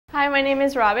Hi, my name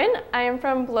is Robin. I am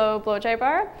from Blow Dry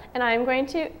Bar, and I am going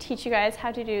to teach you guys how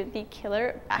to do the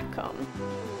killer back comb.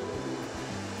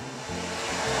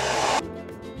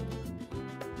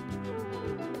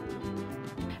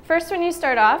 First, when you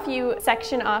start off, you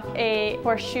section off a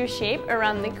horseshoe shape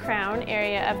around the crown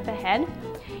area of the head.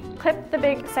 Clip the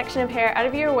big section of hair out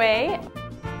of your way.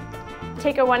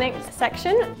 Take a 1-inch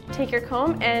section, take your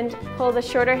comb and pull the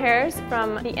shorter hairs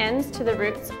from the ends to the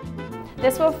roots.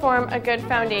 This will form a good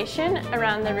foundation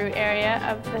around the root area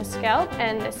of the scalp,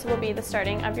 and this will be the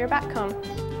starting of your back comb.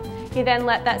 You then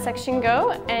let that section go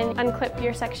and unclip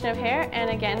your section of hair and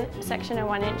again section a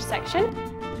 1-inch section.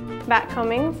 Back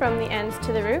combing from the ends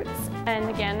to the roots and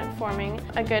again forming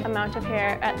a good amount of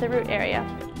hair at the root area.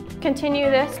 Continue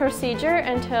this procedure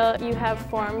until you have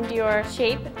formed your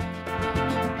shape.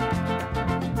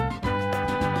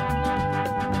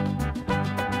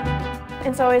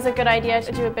 It's always a good idea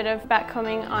to do a bit of back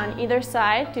combing on either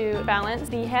side to balance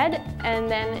the head and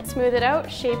then smooth it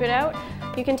out, shape it out.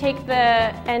 You can take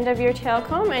the end of your tail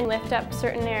comb and lift up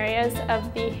certain areas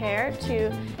of the hair to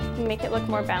make it look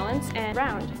more balanced and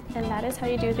round. And that is how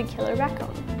you do the killer back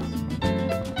comb.